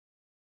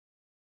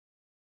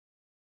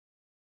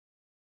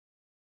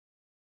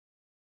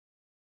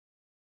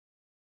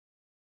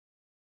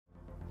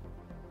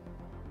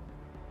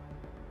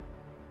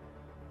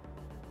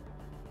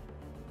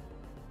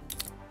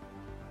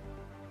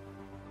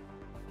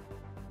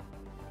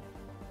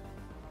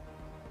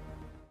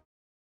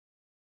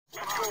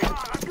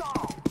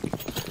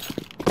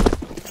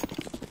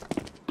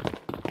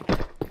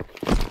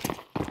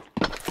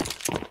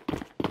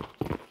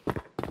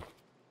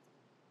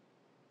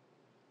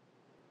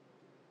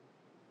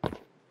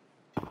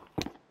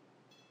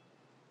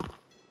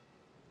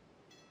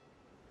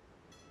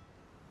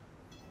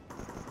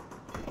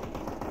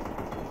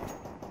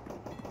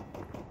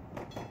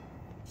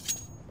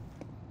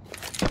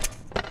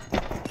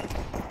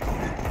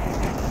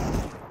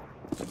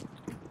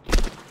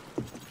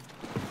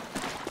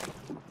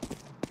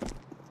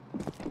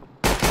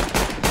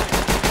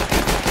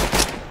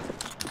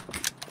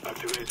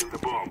Activating the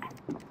bomb.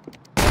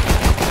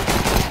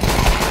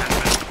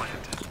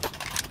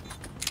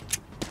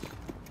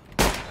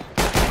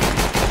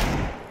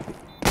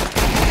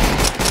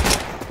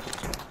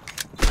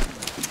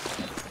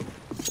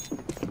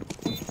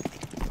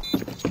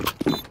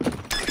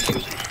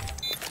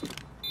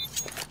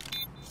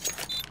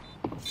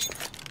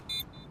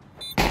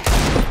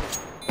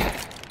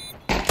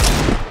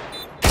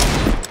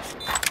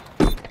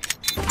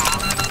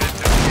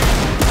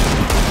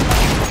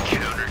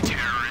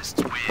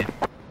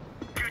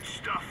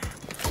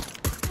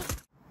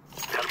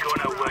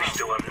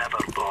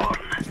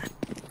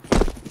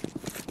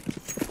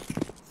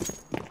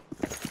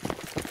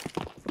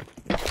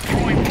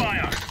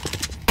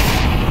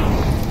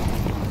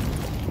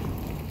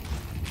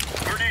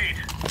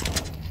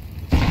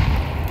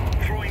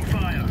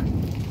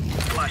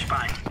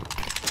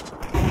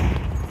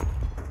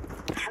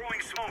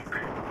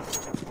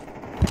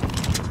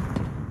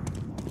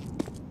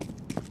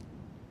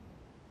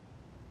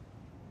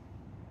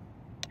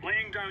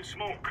 Laying down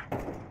smoke.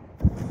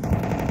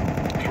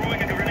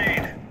 Throwing a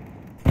grenade.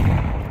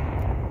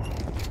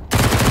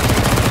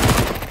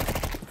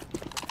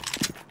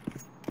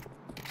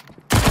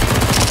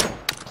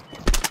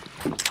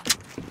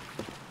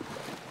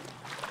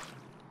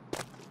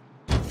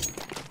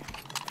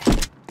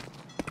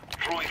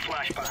 Throwing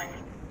flashbang.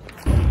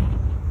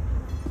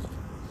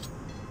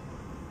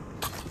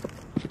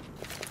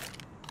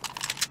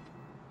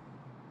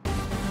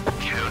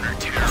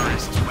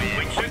 Counter-terrorists win.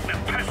 We took the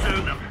piss out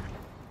of them.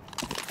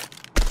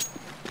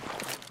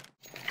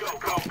 Go,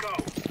 go, go.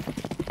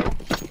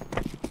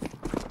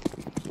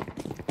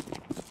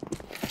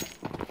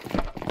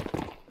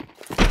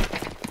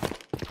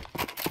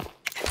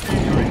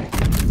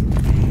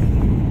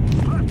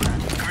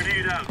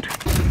 Grenade out.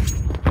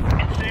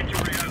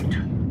 Incendiary out.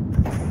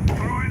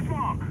 Throwing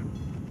smoke.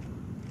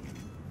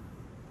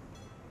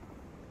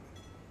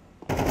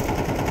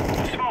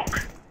 Smoke.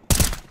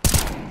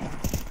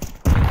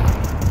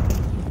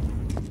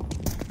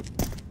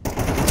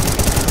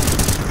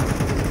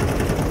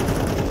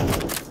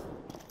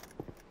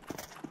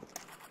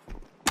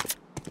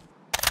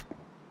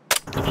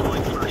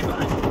 Deploying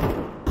flashbang.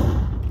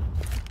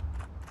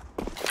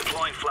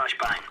 Deploying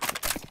flashbang.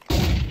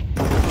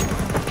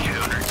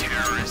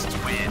 Counter-terrorists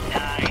win.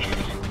 Nice.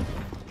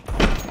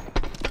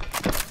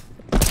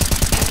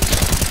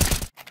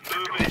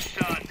 Move it,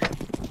 son.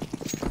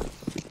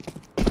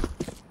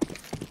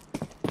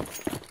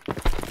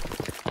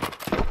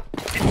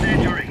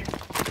 Incendiary.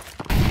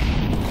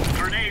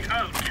 Grenade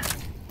out.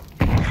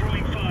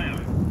 Throwing fire.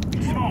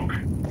 Smoke.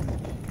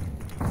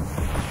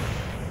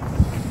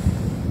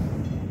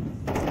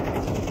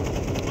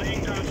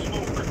 Laying down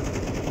smoke.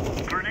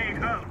 Grenade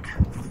out.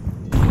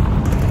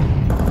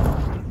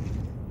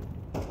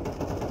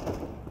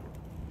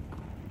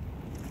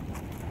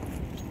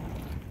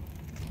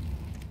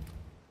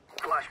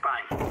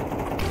 Flashbang.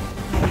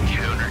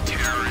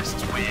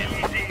 Counter-terrorists win.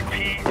 Easy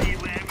peasy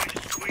lemon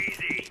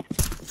squeezy.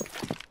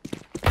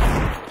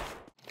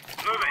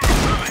 Move it,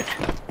 move it.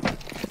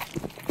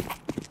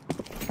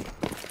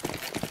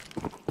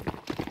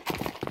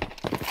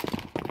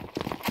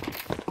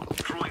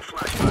 Throwing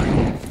flashbang.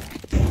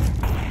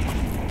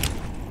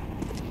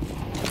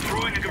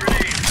 Throwing a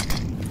grenade.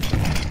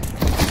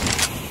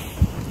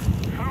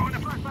 Throwing a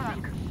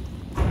flashbang.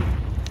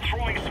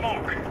 Throwing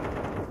smoke.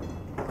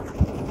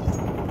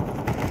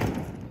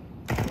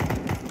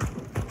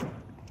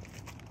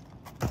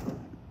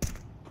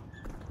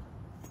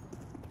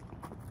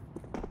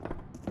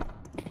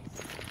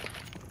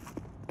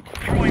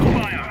 Throwing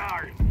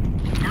fire.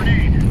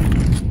 Grenade.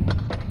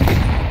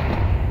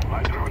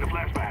 I'm throwing a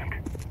flashbang.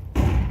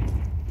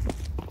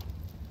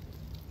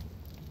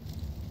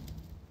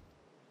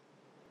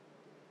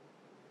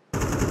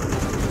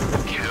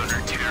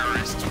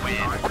 Counter-terrorists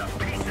win. It's a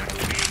piece of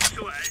cake,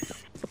 so it is.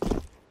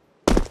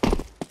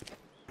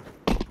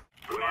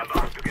 We're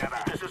back together.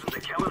 This isn't the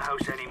killing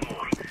house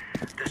anymore.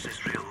 This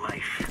is real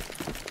life.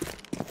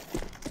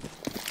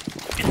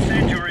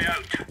 Incendiary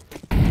out.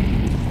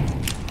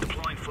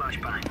 Deploying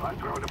flashbang. I'm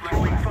throwing a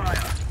flashbang.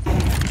 Fire.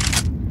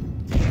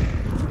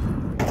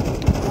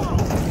 Whoa.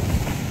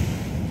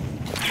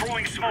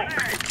 Throwing smoke.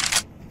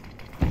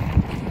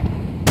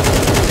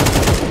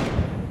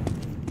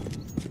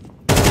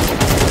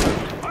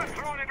 I'm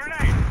throwing a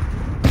grenade.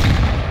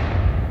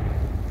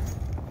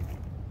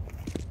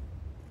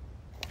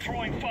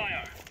 Throwing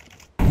fire.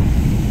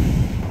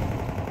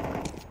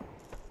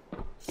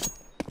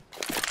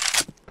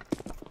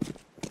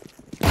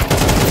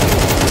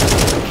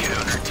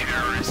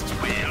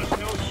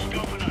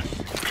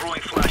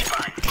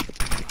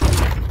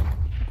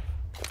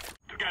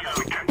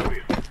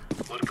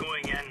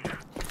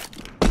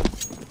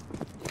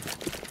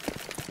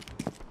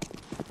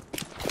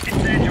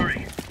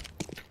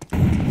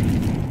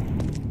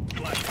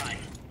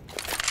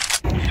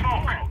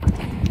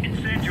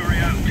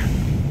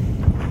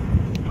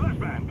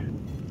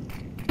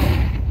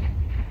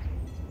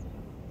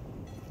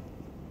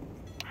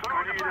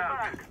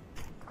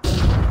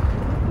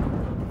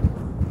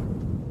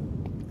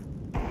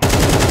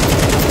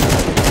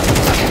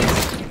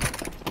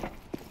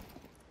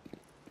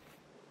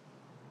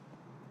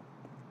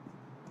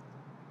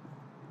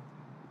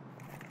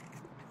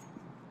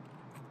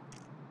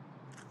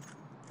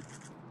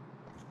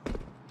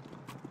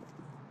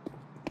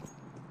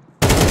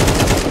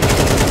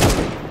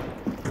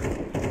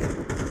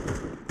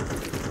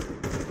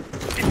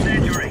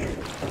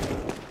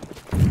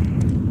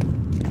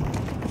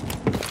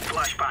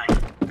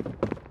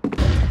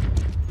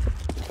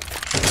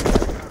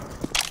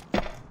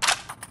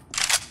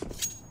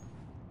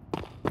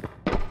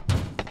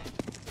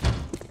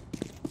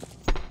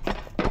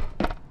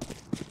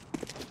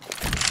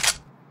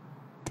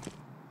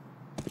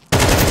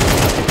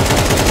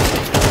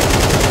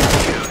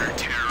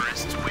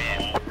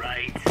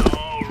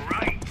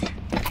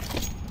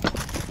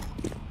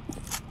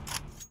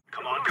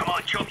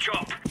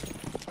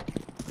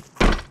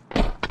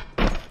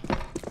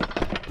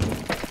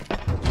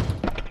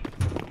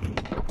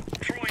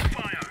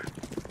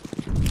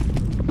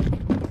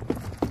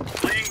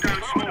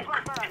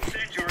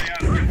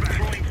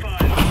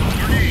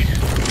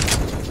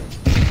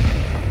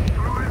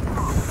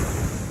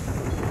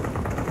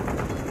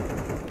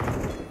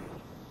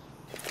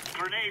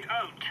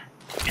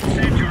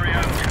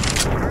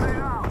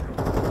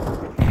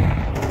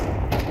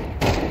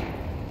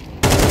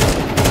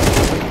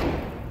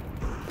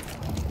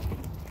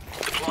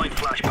 Deploying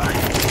flashbang.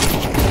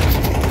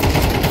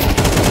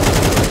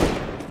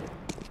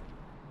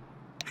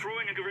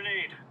 Throwing a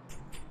grenade.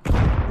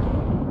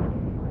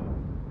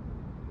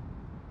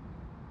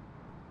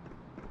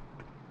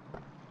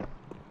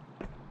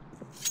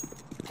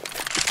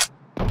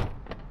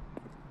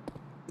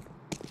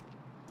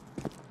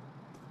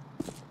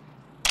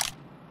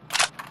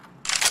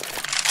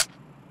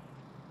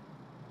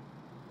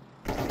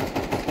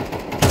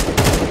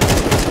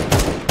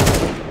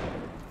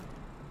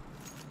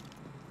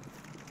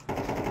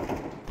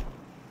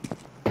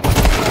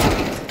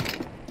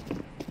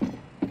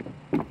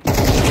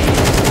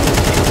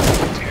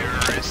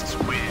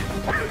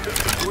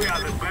 We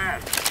are the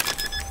best.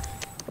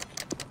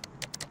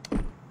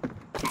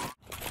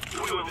 We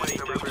will make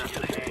the rest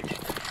ahead.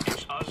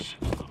 It's us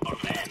or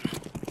them.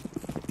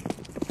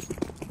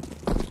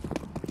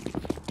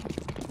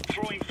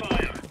 Throwing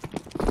fire.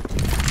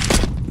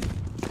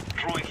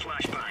 Throwing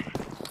flashbang.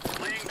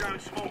 Laying down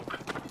smoke.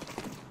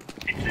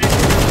 It's in.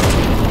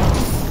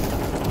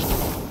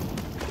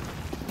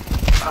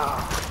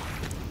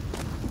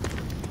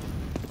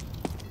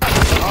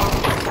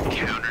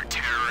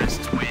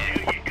 Counter-terrorists win.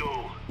 There you go.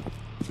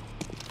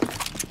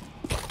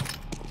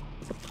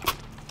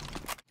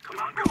 Come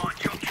on,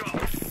 jump.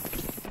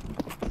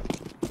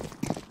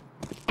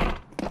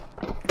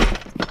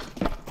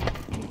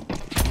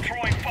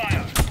 Throwing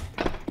fire.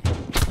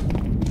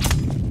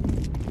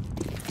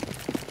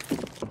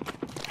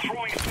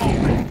 Throwing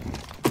smoke.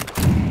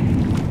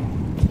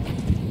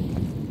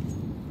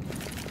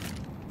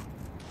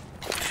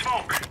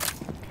 Smoke.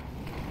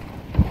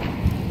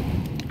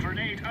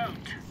 Grenade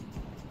out.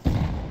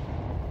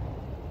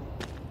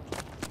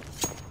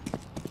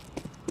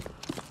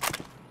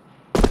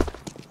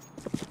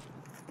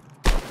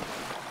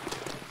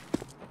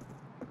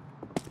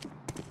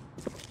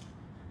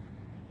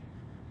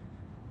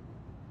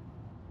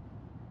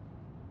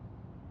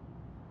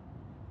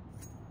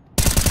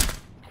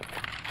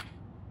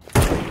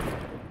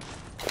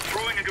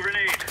 Throwing a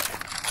grenade.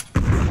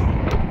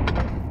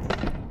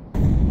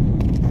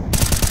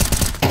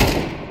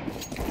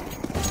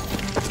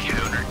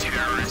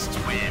 Counter-terrorists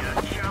win.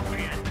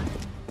 Champion.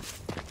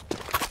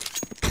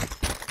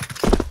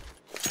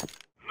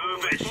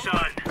 Move it,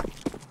 son.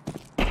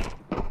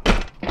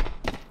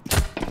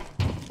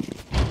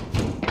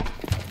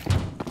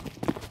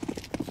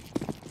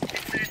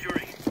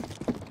 Incendiary.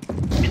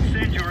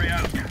 Incendiary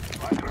out.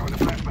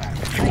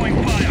 Throwing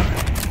fire.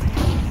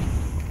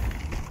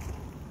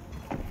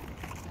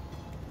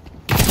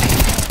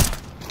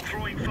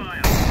 Throwing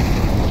fire.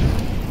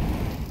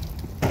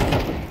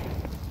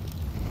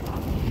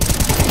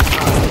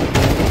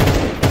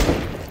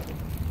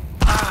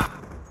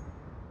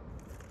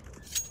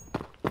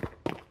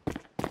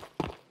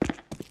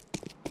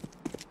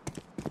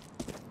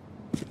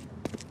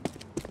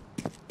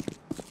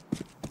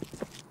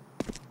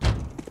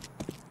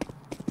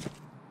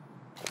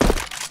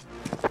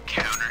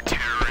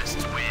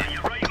 Counter-terrorists win.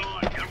 You're right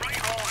on.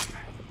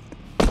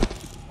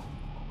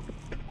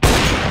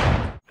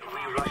 Are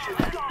we rushing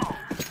in?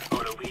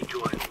 Or are we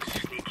going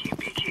sneaky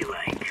beaky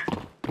like?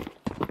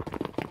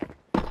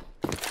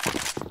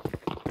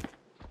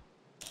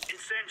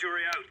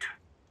 Incendiary out.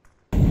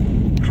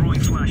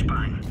 Throwing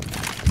flashbang.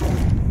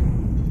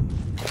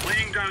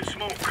 Laying down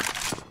smoke.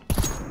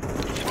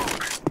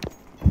 Smoke.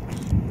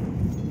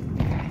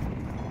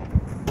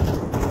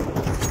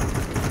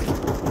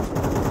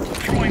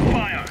 Throwing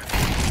fire.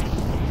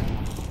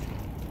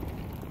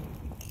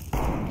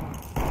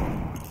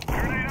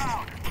 Grenade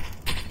out.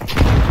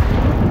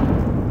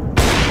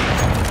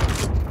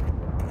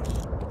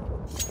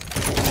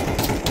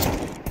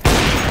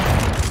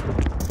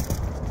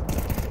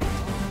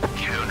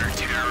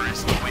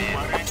 Counter-terrorists win.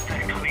 Well, that's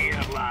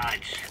clear,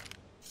 lads.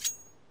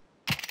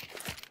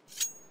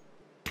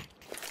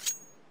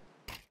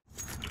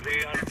 They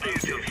are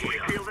active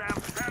here. Feel them?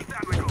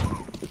 There we go.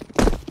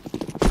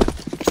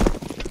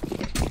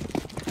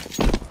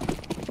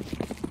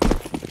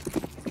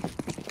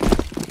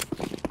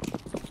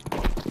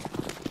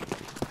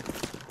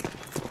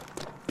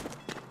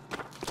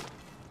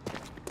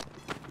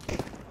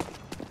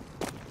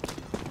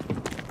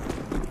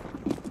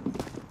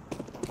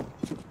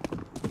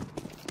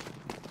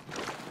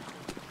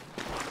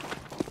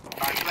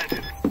 I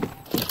planted.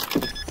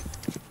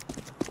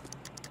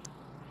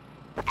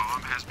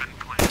 Bomb has been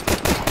planted.